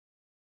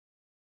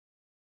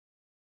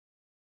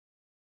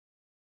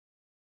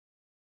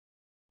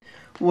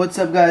What's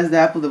up guys, the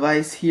Apple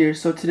device here.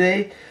 So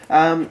today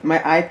my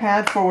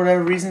iPad for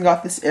whatever reason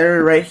got this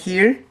error right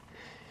here.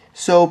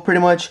 So pretty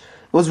much it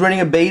was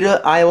running a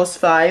beta iOS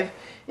 5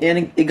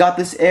 and it got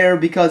this error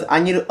because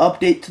I need to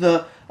update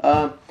to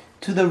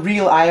the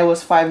real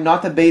iOS 5,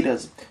 not the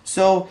betas.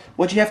 So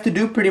what you have to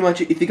do pretty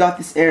much if you got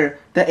this error,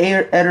 the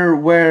error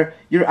where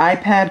your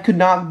iPad could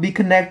not be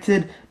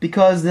connected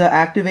because the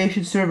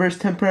activation server is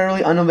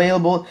temporarily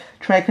unavailable,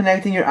 try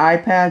connecting your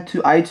iPad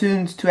to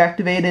iTunes to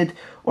activate it,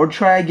 or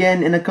try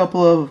again in a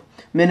couple of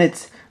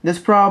minutes. This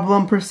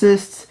problem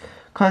persists.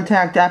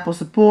 Contact Apple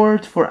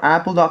support for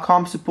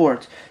apple.com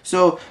support.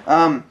 So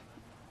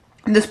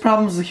this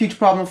problem is a huge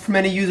problem for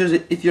many users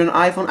if you're an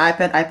iPhone,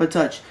 iPad, iPod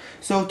Touch.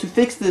 So to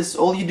fix this,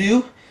 all you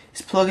do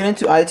is plug it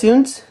into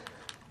iTunes.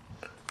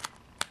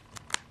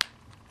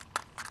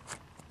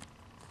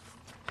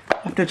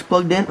 After it's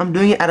plugged in, I'm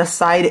doing it at a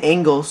side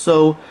angle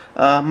so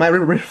my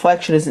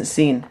reflection isn't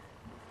seen.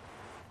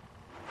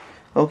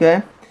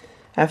 Okay?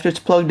 After it's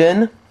plugged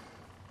in,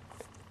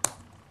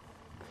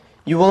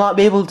 you will not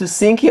be able to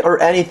sync it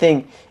or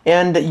anything,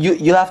 and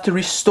you'll have to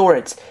restore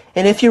it.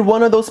 And if you're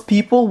one of those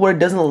people where it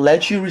doesn't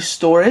let you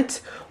restore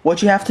it,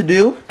 what you have to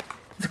do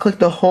is click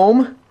the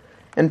home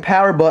and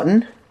power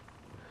button.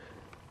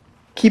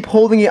 Keep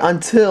holding it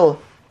until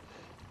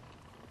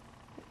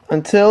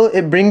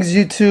it brings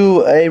you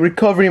to a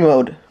recovery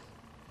mode.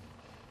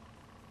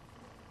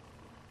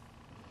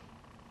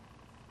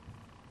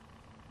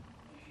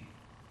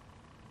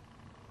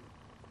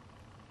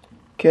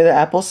 Okay, the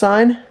Apple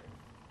sign.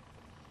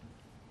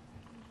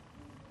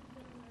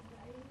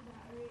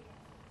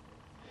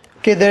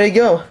 Okay, there you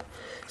go.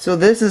 So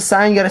this is a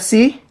sign you gotta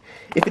see.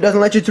 If it doesn't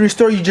let you to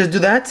restore, you just do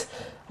that.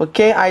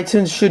 Okay,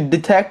 iTunes should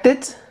detect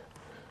it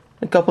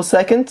in a couple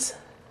seconds.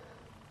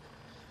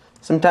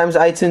 Sometimes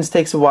iTunes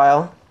takes a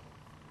while.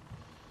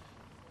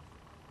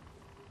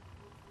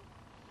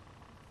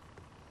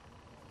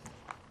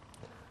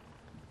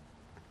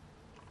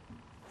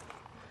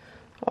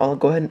 I'll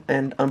go ahead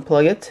and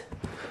unplug it.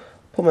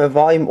 Put my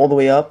volume all the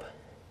way up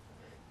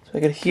so I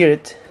can hear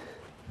it,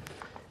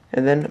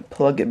 and then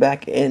plug it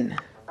back in.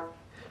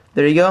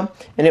 There you go,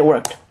 and it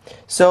worked.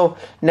 So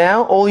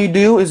now all you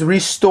do is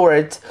restore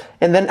it,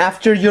 and then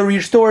after you're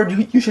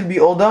restored, you should be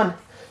all done.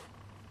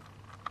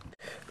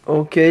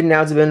 Okay,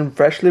 now it's been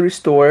freshly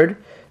restored.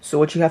 So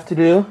what you have to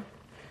do,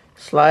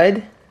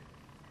 slide,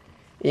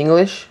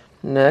 English,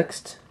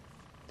 next,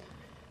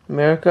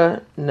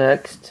 America,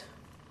 next,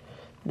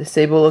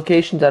 disable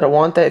locations, I don't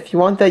want that. If you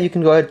want that, you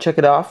can go ahead and check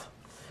it off.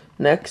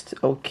 Next,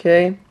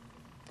 okay.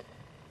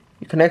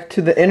 You connect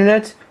to the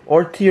internet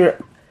or to your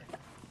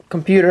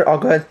computer. I'll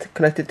go ahead and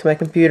connect it to my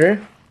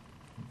computer.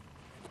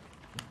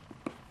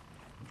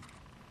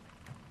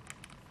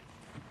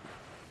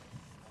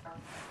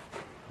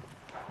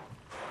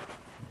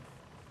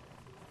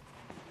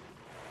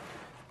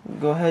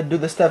 Go ahead and do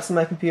the steps on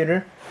my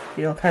computer.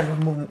 You'll kind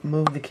of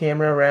move the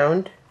camera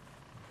around.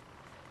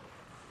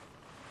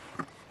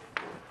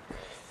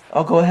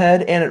 I'll go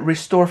ahead and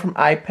restore from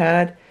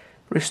iPad.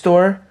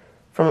 Restore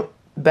from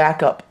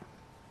backup.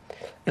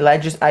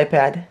 Elijah's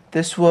iPad.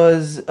 This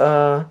was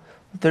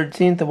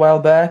 13th, a while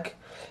back.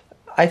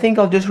 I think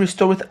I'll just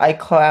restore with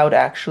iCloud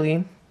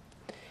actually.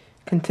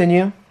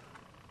 Continue.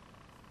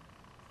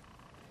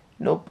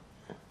 Nope.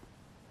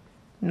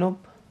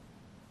 Nope.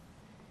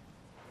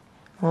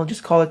 I'll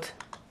just call it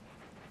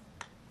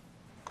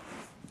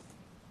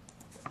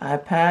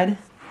iPad.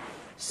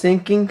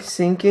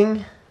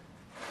 Syncing.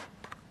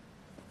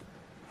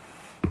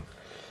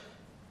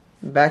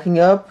 Backing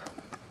up.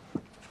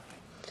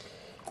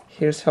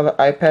 Here's how the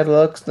iPad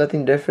looks,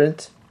 nothing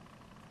different.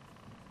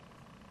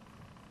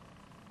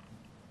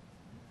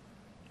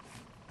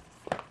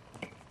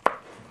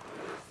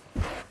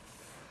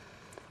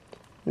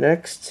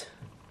 Next.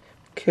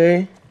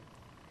 Okay.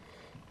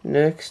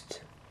 Next.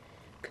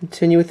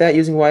 Continue with that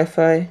using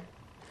Wi-Fi.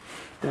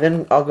 And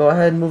then I'll go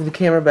ahead and move the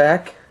camera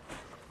back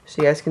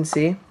so you guys can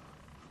see.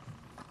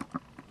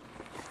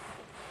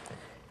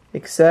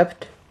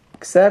 Accept.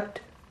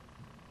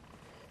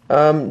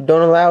 Don't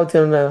allow it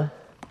to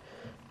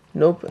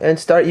nope, and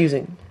start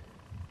using.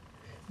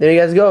 There you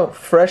guys go,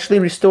 freshly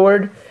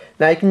restored.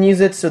 Now you can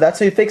use it. So that's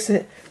how you fix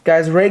it,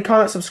 guys. Rate,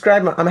 comment,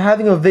 subscribe. I'm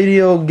having a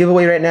video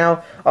giveaway right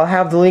now. I'll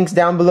have the links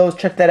down below.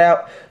 Check that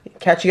out.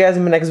 Catch you guys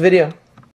in the next video.